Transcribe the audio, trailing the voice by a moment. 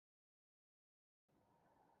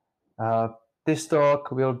This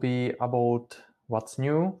talk will be about what's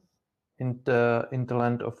new in the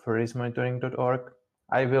land of riskmonitoring.org.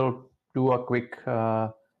 I will do a quick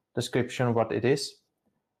description what it is.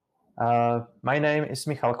 My name is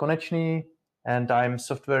Michal Konecny, and I'm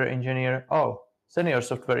senior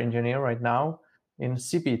software engineer right now in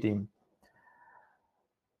CP team.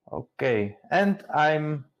 Okay, and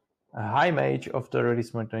I'm a high mage of the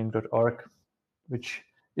riskmonitoring.org, which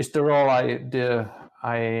is the role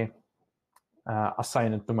I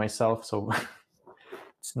assigned to myself, so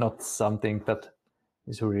it's not something that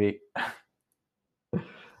is really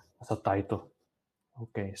as a title.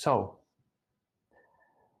 Okay, so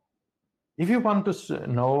if you want to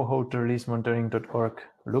know how the riskmonitoring.org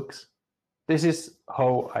looks, this is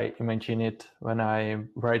how I imagine it when I'm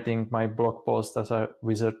writing my blog post as a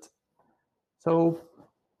wizard. So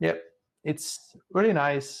yeah, it's really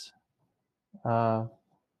nice realm,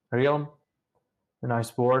 a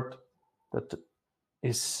nice world that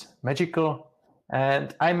is magical,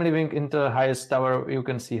 and I'm living in the highest tower you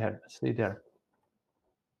can see there.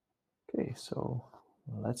 Okay, so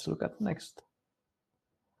let's look at next.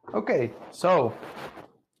 Okay, so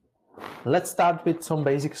let's start with some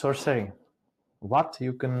basic sorcery. What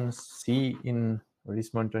you can see in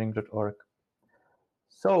riskmonitoring.org.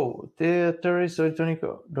 So the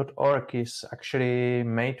riskmonitoring.org is actually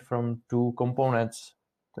made from two components.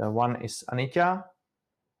 The one is Anitya.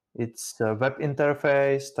 It's a web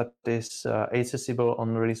interface that is accessible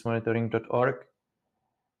on riskmonitoring.org.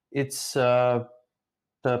 It's the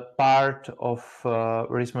part of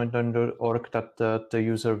riskmonitoring.org that the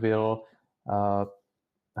user will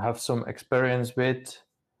have some experience with,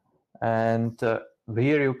 and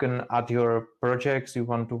here you can add your projects you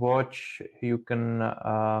want to watch. You can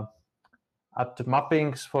add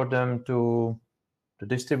mappings for them to the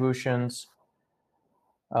distributions.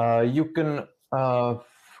 You can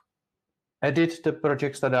edit the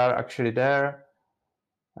projects that are actually there.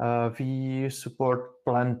 We support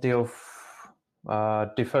plenty of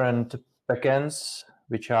different backends,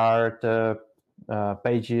 which are the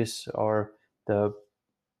pages or the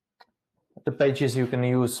pages you can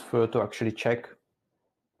use to actually check.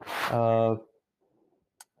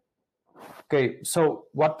 Okay, so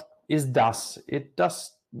what it does? It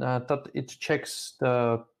does that it checks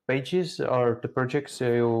the pages or the projects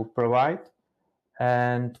you provide,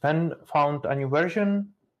 and when found a new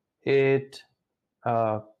version, it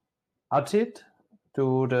adds it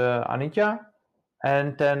to the Anitya,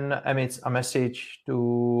 and then emits a message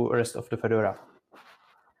to the rest of the Fedora.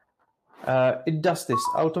 It does this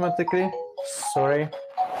automatically. Sorry.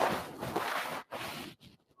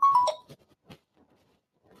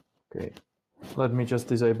 Okay, let me just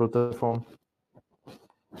disable the phone.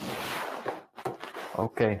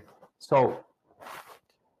 Okay, so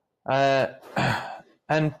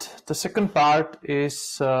and the second part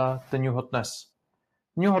is the new hotness.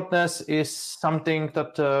 New hotness is something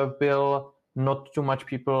that will not too much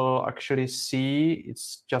people actually see.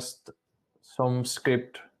 It's just some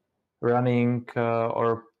script running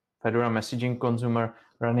or Fedora messaging consumer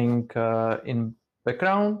running in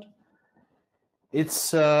background.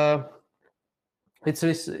 It's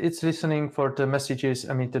listening for the messages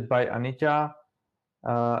emitted by Anitya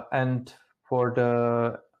and for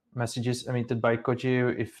the messages emitted by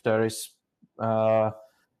Koji if there is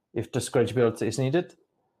if the scratch build is needed.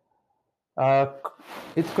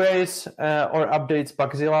 It creates or updates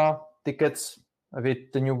Bugzilla tickets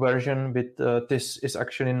with the new version. With this is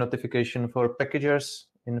actually notification for packagers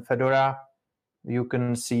in Fedora. You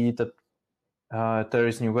can see that there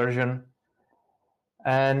is new version,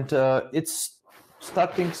 and it's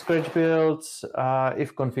starting scratch builds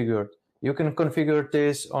if configured. You can configure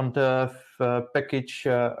this on the package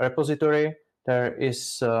repository. There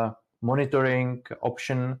is a monitoring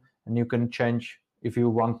option, and you can change if you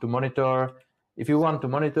want to monitor. If you want to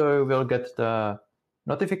monitor, you will get the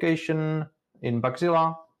notification in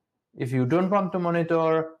Bugzilla. If you don't want to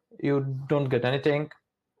monitor, you don't get anything.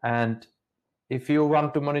 And if you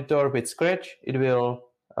want to monitor with Scratch, it will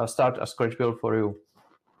start a Scratch build for you.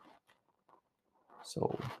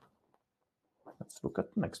 So let's look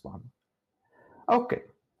at the next one. Okay,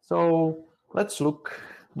 so let's look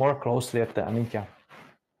more closely at the Anitya.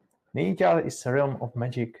 Anitya is a realm of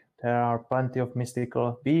magic. There are plenty of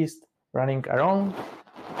mystical beasts running around,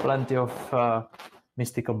 plenty of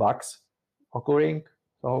mystical bugs occurring.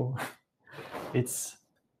 So it's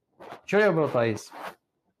a enjoyable place.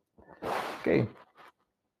 Okay.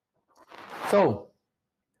 So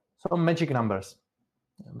some magic numbers,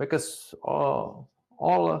 because all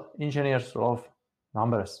engineers love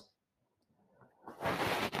numbers.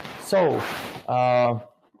 So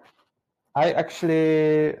I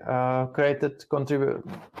actually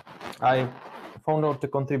I found out the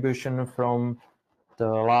contribution from the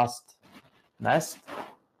last nest,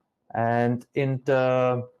 and in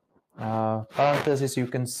the parentheses you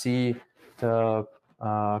can see the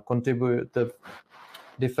the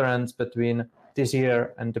difference between this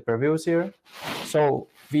year and the previous year. So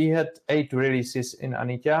we had 8 releases in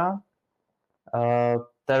Anitya.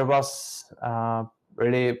 There was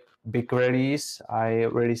really big release. I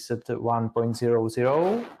released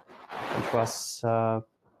 1.00, which was a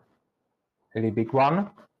really big one,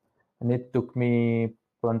 and it took me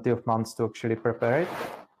plenty of months to actually prepare it.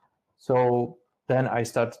 So then I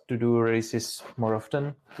started to do releases more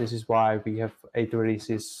often. This is why we have 8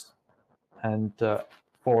 releases, and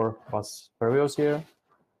 4 was previous year.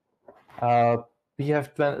 We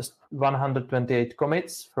have 128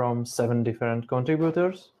 commits from 7 different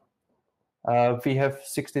contributors. We have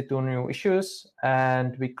 62 new issues,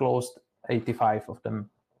 and we closed 85 of them.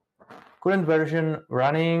 Current version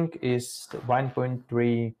running is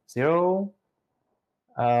 1.30.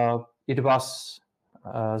 It was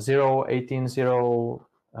 0.18.0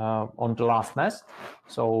 on the last nest.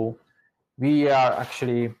 So we are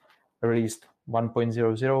actually released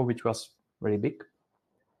 1.00, which was really big.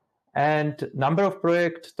 And number of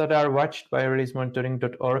projects that are watched by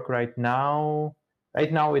releasemonitoring.org right now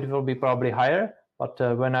it will be probably higher, but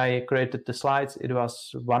when I created the slides, it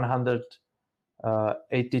was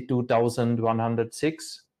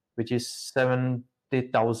 182,106, which is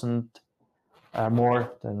 70,000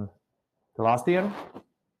 more than the last year.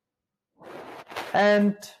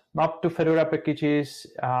 And map to Fedora packages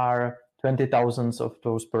are 20,000 of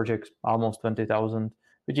those projects, almost 20,000,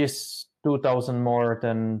 which is 2,000 more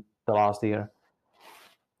than the last year.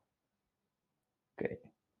 Okay,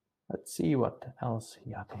 let's see what else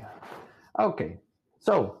we have here. Okay,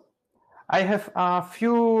 so I have a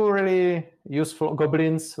few really useful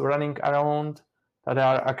goblins running around that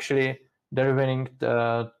are actually delivering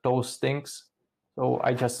those things. So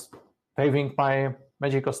I just paving my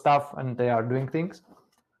magical stuff and they are doing things.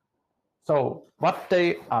 So what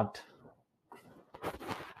they add,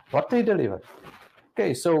 what they deliver.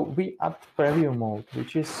 Okay, so we add preview mode,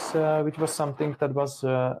 which was something that was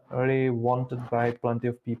really wanted by plenty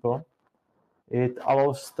of people. It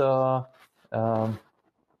allows the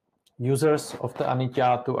users of the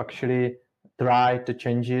Anitya to actually try the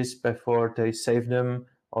changes before they save them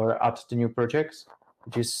or add the new projects,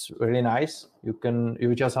 which is really nice. You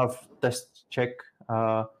just have test check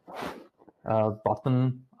button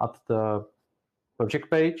at the project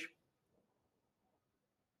page.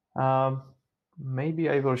 Maybe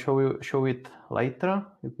I will show it later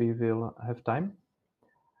if we will have time.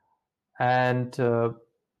 And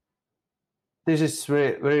this is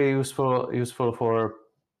very useful for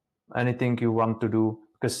anything you want to do,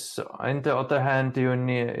 because on the other hand,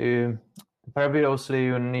 previously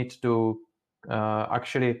you need to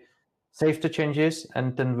actually save the changes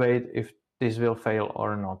and then wait if this will fail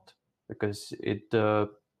or not, because it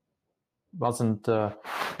wasn't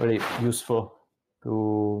very useful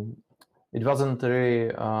to. It wasn't really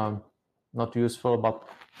not useful, but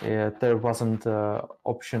there wasn't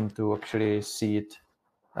option to actually see it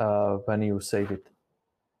when you save it.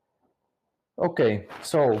 Okay,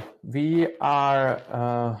 so we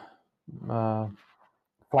are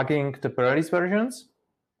flagging the pre-release versions,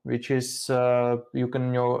 which is you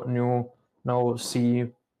can now see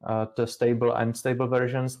the stable and unstable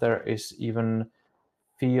versions. There is even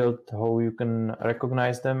field how you can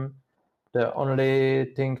recognize them. The only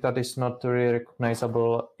thing that is not really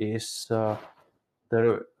recognizable is there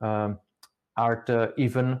are the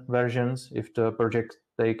even versions. If the project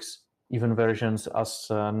takes even versions as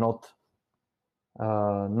not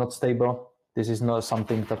stable, this is not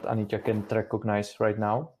something that Anitya can recognize right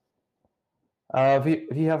now.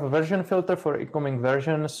 We have a version filter for incoming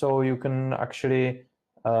versions, so you can actually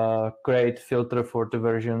create filter for the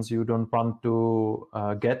versions you don't want to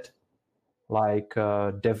get, like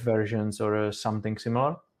dev versions or something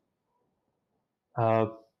similar.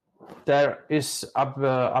 There is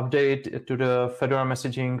update to the Fedora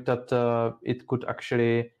messaging that it could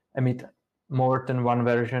actually emit more than one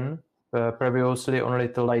version. Previously, only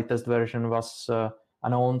the latest version was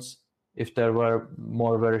announced. If there were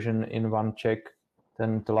more version in one check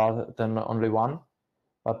than only one,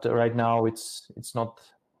 but right now it's not.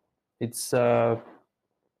 It's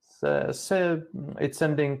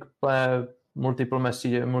sending multiple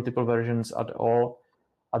versions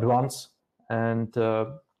at once, and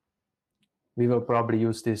we will probably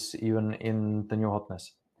use this even in the new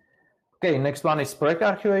hotness. Okay, next one is project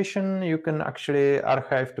archivation. You can actually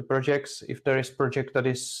archive the projects if there is project that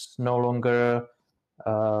is no longer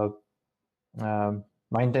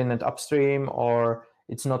maintained upstream, or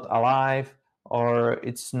it's not alive, or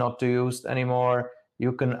it's not used anymore,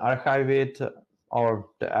 you can archive it, or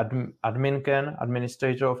the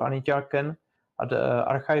administrator of Anitya can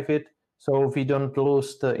archive it. So we don't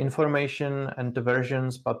lose the information and the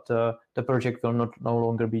versions, but the project will no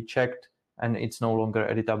longer be checked and it's no longer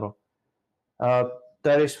editable.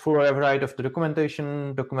 There is full rewrite of the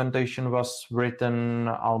documentation. Documentation was written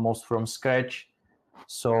almost from scratch.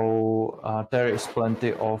 So there is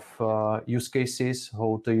plenty of use cases,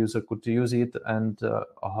 how the user could use it, and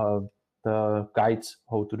the guides,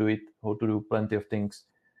 how to do it, how to do plenty of things.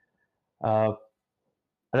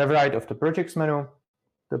 Rewrite of the projects menu.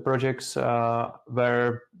 The projects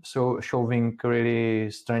were showing really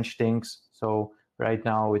strange things. So right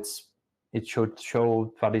now it should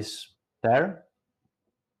show what is there.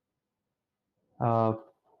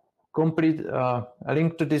 Complete a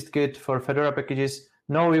link to this git for Fedora packages.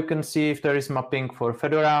 Now you can see if there is mapping for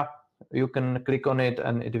Fedora. You can click on it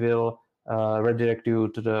and it will redirect you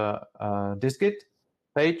to the dist-git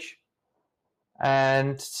page.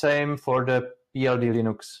 And same for the PLD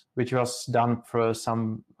Linux, which was done for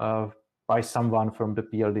by someone from the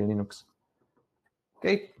PLD Linux.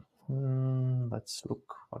 Okay, let's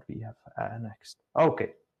look what we have next.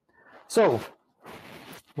 Okay, so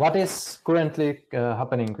what is currently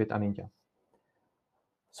happening with Anitya?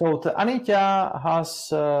 So the Anitya has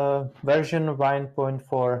version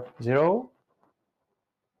 1.40.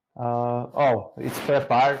 It's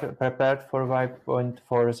prepared for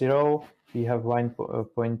 1.40. We have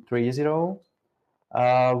 1.30.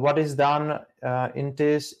 What is done in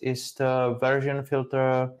this is the version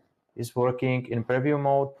filter is working in preview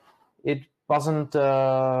mode. It wasn't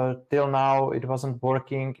till now. It wasn't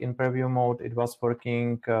working in preview mode. It was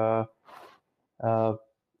working.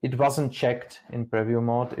 It wasn't checked in preview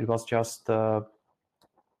mode. It was just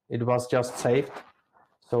saved,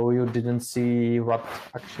 so you didn't see what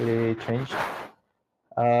actually changed.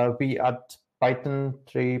 We add Python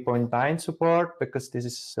 3.9 support because this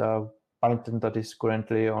is Python that is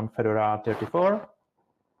currently on Fedora 34.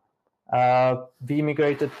 We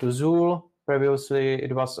migrated to Zool. Previously,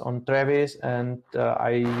 it was on Travis, and I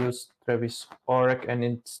used Travis org, and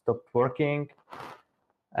it stopped working.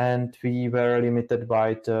 And we were limited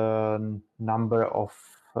by the number of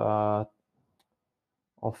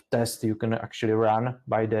tests you can actually run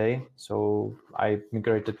by day. So I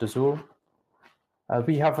migrated to Zool.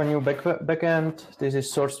 We have a new backend. This is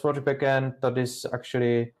SourceForge backend that is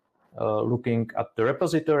actually looking at the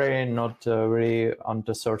repository, not really on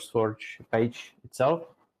the SourceForge page itself.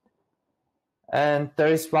 And there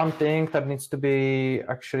is one thing that needs to be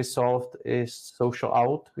actually solved is social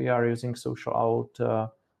out. We are using social out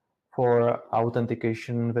for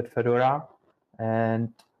authentication with Fedora,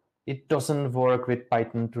 and it doesn't work with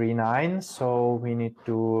Python 3.9, so we need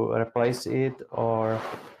to replace it or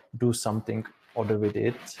do something other with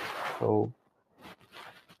it. So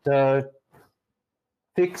the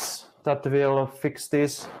fix that will fix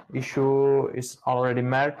this issue is already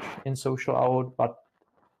merged in social out, but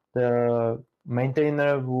the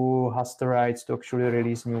maintainer who has the rights to actually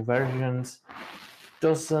release new versions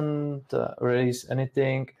doesn't release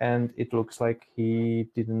anything, and it looks like he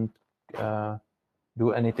didn't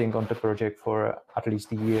do anything on the project for at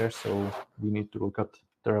least a year, so we need to look at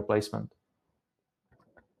the replacement.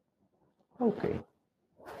 Okay.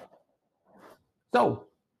 So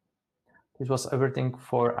this was everything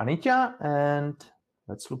for Anitya, and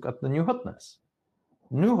let's look at the new hotness.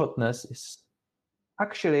 New hotness is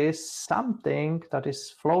actually something that is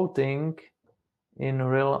floating in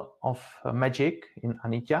realm of magic in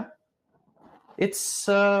Anitya. It's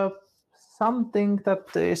something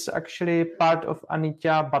that is actually part of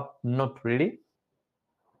Anitya, but not really.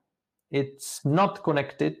 It's not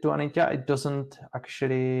connected to Anitya. It doesn't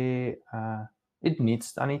actually, it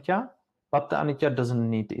needs Anitya, but the Anitya doesn't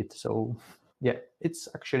need it. So yeah, it's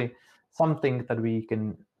actually something that we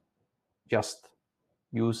can just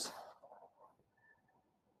use.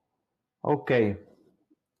 Okay,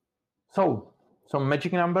 so some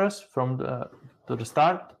magic numbers from to the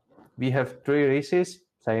start. We have 3 releases,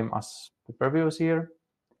 same as the previous year.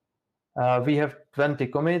 We have 20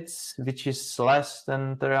 commits, which is less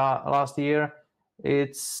than the last year.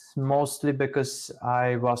 It's mostly because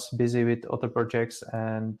I was busy with other projects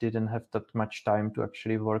and didn't have that much time to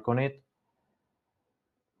actually work on it.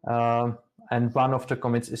 And one of the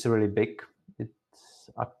commits is really big. It's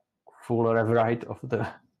a full rewrite of the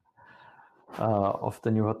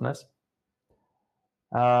new hotness.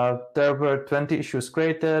 There were 20 issues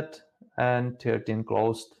created and 13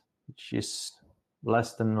 closed, which is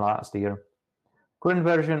less than last year. Current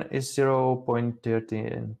version is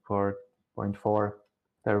 0.13 for 0.4,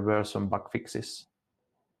 there were some bug fixes.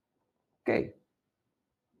 Okay.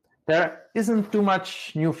 There isn't too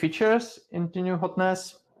much new features in the new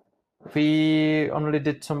hotness. We only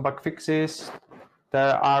did some bug fixes.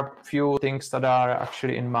 There are few things that are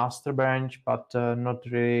actually in master branch, but not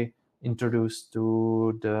really introduced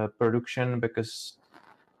to the production because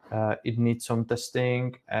it needs some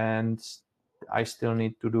testing, and I still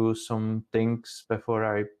need to do some things before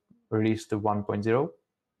I release the 1.0.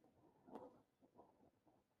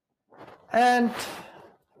 And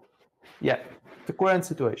yeah, the current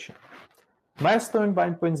situation. Milestone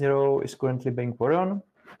 1.0 is currently being worked on.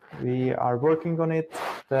 We are working on it.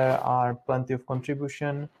 There are plenty of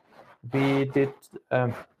contribution. We did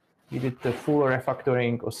the full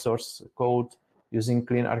refactoring of source code using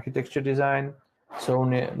clean architecture design. So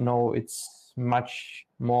now it's much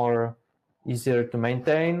more easier to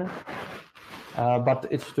maintain, but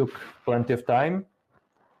it took plenty of time.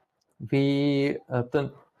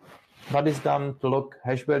 What is done to log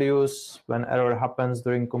hash values when error happens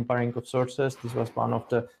during comparing of sources. This was one of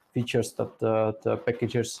the features that the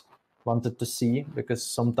packagers wanted to see, because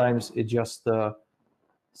sometimes it just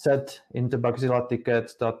said in the Bugzilla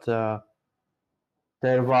ticket that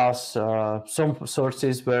there was some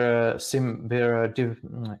sources were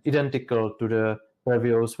identical to the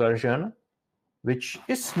previous version, which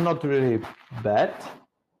is not really bad,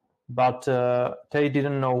 but they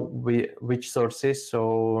didn't know which sources.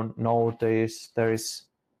 So now there is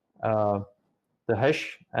the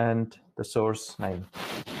hash and the source name.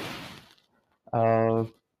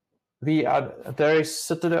 There is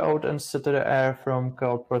Saturday out and Saturday air from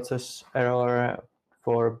cloud process error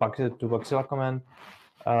for to Bugzilla command.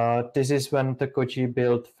 This is when the Koji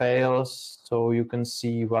build fails, so you can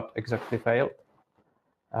see what exactly failed.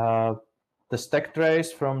 The stack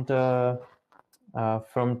trace from the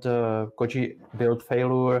Koji build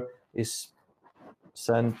failure is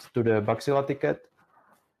sent to the Bugzilla ticket.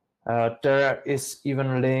 There is even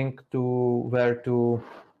a link to where to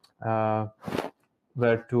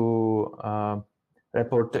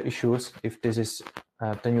report the issues if this is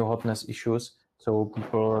the new hotness issues, so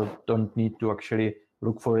people don't need to actually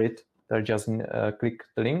look for it. They just click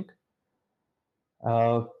the link.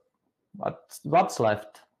 What's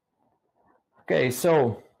left? Okay,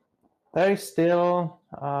 so there is still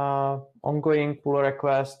ongoing pull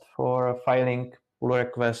request for filing pull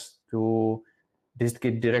request to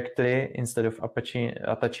dist-git directory instead of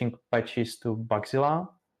attaching patches to Bugzilla.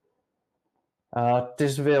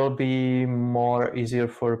 This will be more easier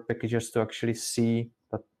for packagers to actually see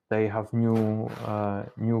that they have new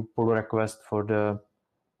pull request for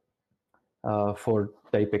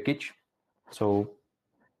their package. So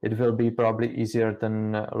it will be probably easier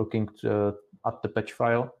than looking at the patch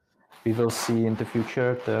file. We will see in the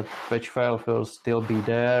future the patch file will still be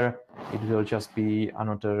there. It will just be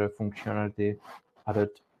another functionality added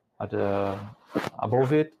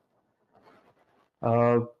above it.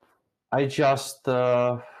 I just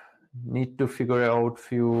need to figure out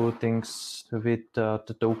few things with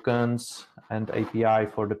the tokens and API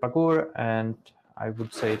for the Pagur, and I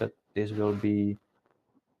would say that this will be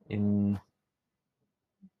in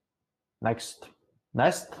next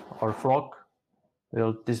nest or flock.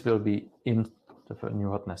 This will be in the new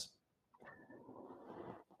hotness.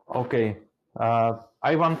 Okay,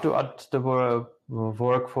 I want to add the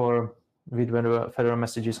work with Fedora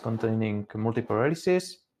messages containing multiple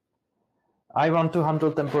releases. I want to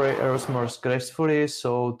handle temporary errors more gracefully,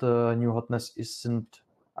 so the new hotness isn't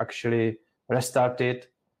actually restarted,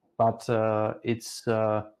 but it's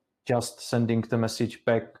just sending the message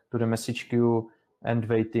back to the message queue and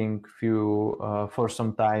waiting for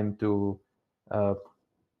some time to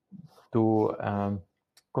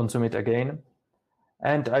consume it again.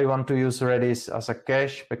 And I want to use Redis as a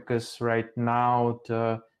cache, because right now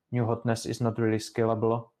the new hotness is not really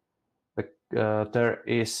scalable. There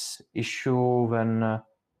is issue when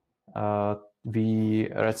we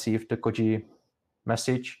receive the Koji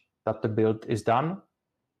message that the build is done,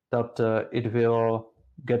 that it will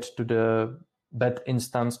get to the bad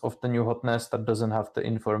instance of the new hotness that doesn't have the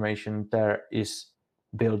information there is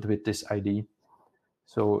built with this ID.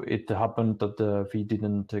 So it happened that we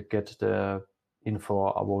didn't get the info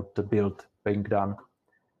about the build being done.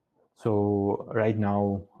 So right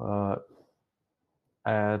now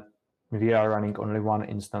we are running only one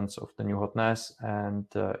instance of the new hotness, and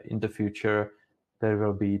in the future there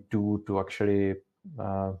will be two to actually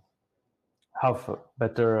have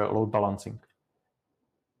better load balancing.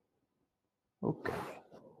 Okay.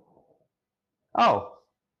 Oh,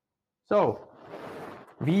 so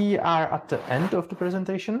we are at the end of the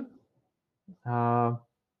presentation.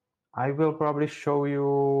 I will probably show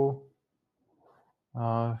you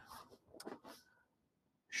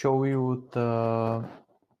show you the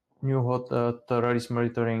new terrorism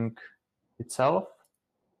monitoring itself.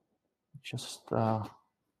 Just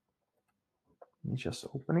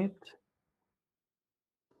open it.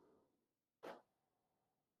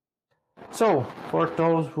 So for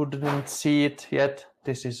those who didn't see it yet,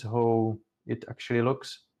 this is how it actually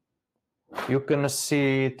looks. You can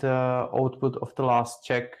see the output of the last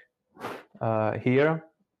check here.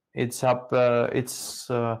 It's up.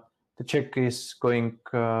 The check is going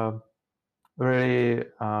really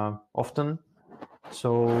often.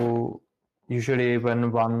 So usually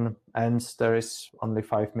when one ends, there is only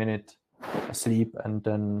 5 minutes sleep and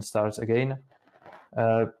then starts again.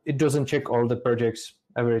 It doesn't check all the projects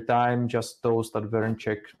every time, just those that weren't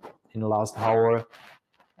checked in the last hour.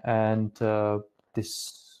 And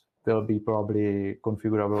this will be probably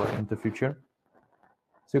configurable in the future.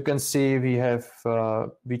 So you can see we have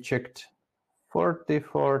we checked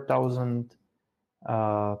 44,000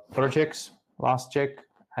 projects last check,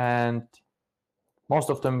 and most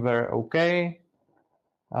of them were okay.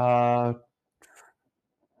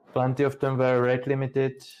 Plenty of them were rate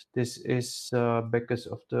limited. This is because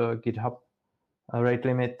of the GitHub rate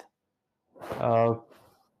limit.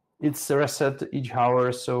 It's reset each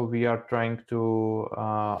hour, so we are trying to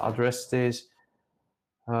address this.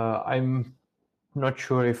 I'm not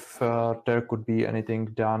sure if there could be anything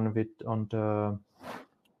done with on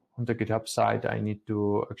the GitHub side. I need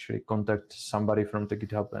to actually contact somebody from the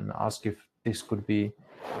GitHub and ask if this could be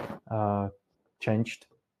changed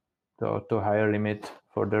to higher limit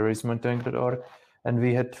for the risk monitoring.org. And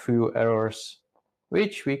we had few errors,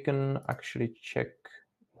 which we can actually check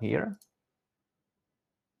here.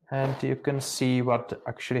 And you can see what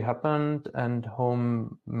actually happened and how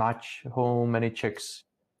many checks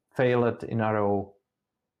failed in a row,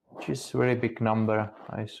 which is a very big number.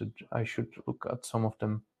 I should look at some of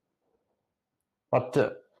them. But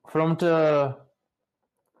from the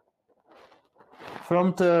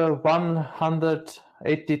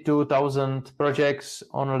 182,000 projects,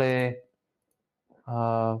 only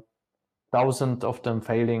 1,000 of them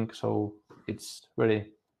failing. So it's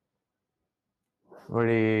really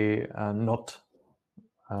not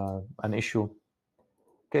an issue.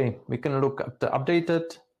 Okay, we can look at the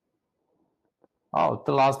updated. Oh,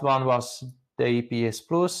 the last one was the APS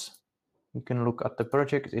Plus. You can look at the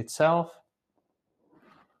project itself.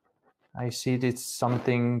 I see it's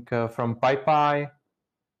something from PyPy,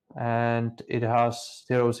 and it has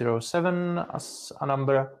 007 as a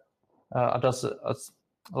number, as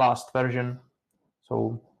last version.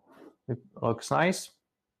 So it looks nice.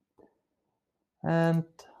 And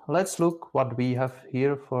let's look what we have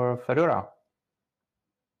here for Fedora.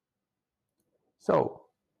 So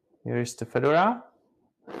here is the Fedora.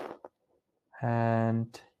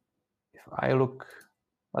 And if I look,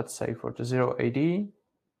 let's say for the 0AD,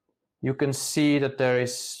 you can see that there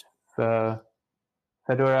is Fedora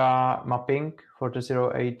mapping for the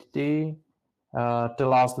 0AD. The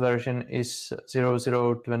last version is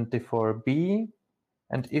 0024B.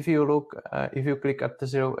 And if you look, if you click at the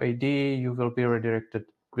 0AD, you will be redirected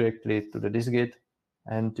directly to the dist-git,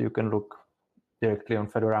 and you can look directly on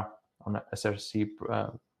Fedora on src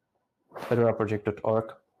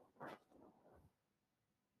fedoraproject.org.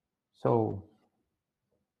 So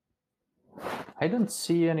I don't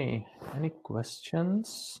see any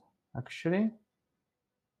questions actually.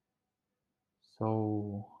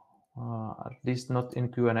 So at least not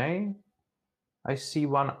in Q&A. I see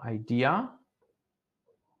one idea.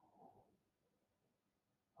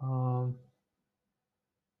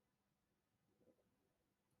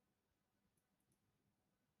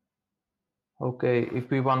 Okay, if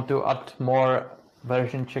we want to add more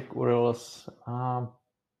version check URLs,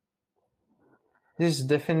 this is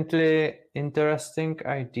definitely interesting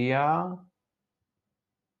idea.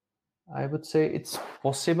 I would say it's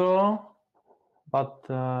possible, but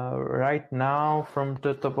right now, from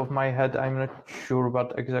the top of my head, I'm not sure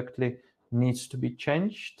what exactly needs to be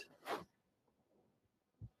changed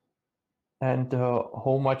and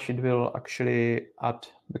how much it will actually add.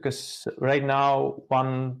 Because right now,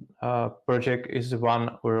 one project is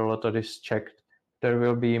one URL that is checked. There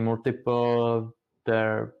will be multiple.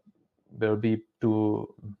 There will be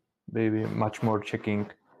two, maybe much more checking.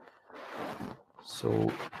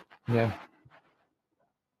 So yeah,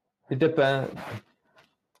 it depends.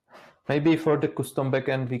 Maybe for the custom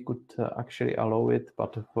backend we could actually allow it,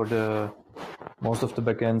 but for the most of the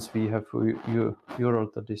backends we have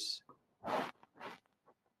URL that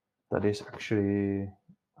is actually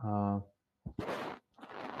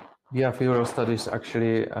we have URLs that is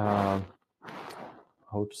actually how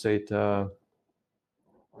to say it,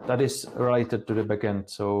 that is related to the backend.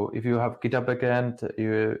 So if you have GitHub backend,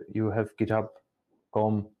 you have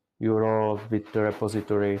GitHub.com URL with the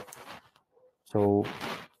repository. So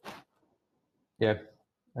yeah,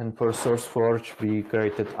 and for SourceForge, we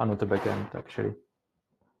created another backend actually.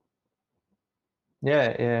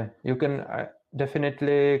 Yeah, you can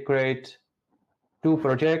definitely create 2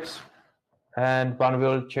 projects, and one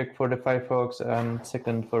will check for the Firefox and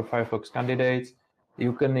second for Firefox candidates.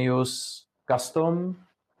 You can use custom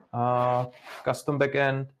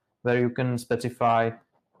backend where you can specify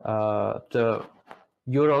the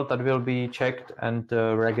URL that will be checked and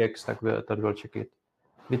the regex that will check it.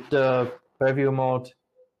 With the preview mode,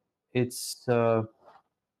 it's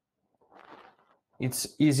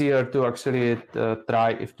easier to actually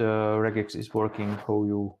try if the regex is working how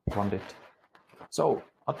you want it. So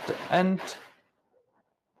at the end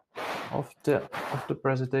of the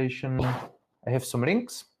presentation, I have some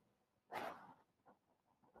links.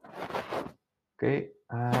 Okay,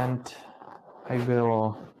 and I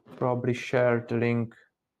will probably share the link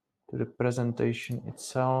to the presentation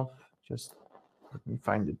itself. Just let me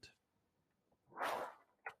find it.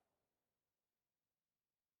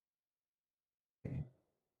 Okay.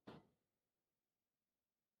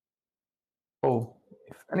 Oh,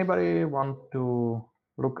 if anybody want to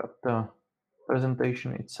look at the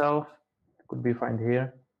presentation itself, it could be found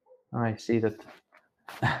here. I see that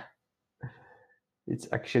it's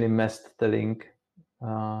actually messed the link,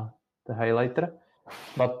 the highlighter,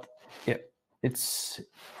 but yeah, it's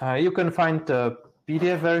you can find the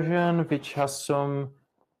PDF version which has some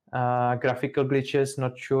graphical glitches.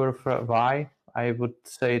 Not sure why. I would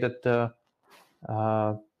say that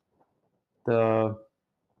the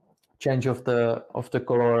change of the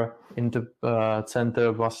color in the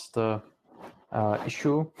center was the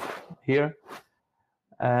issue here,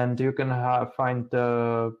 and you can find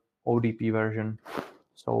the ODP version.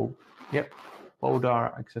 So yeah, both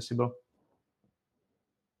are accessible.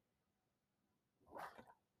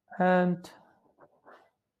 And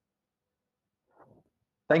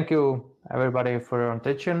thank you everybody for your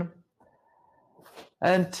attention.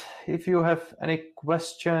 And if you have any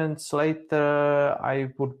questions later,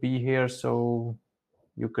 I would be here, so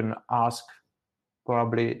you can ask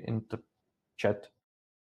probably in the chat.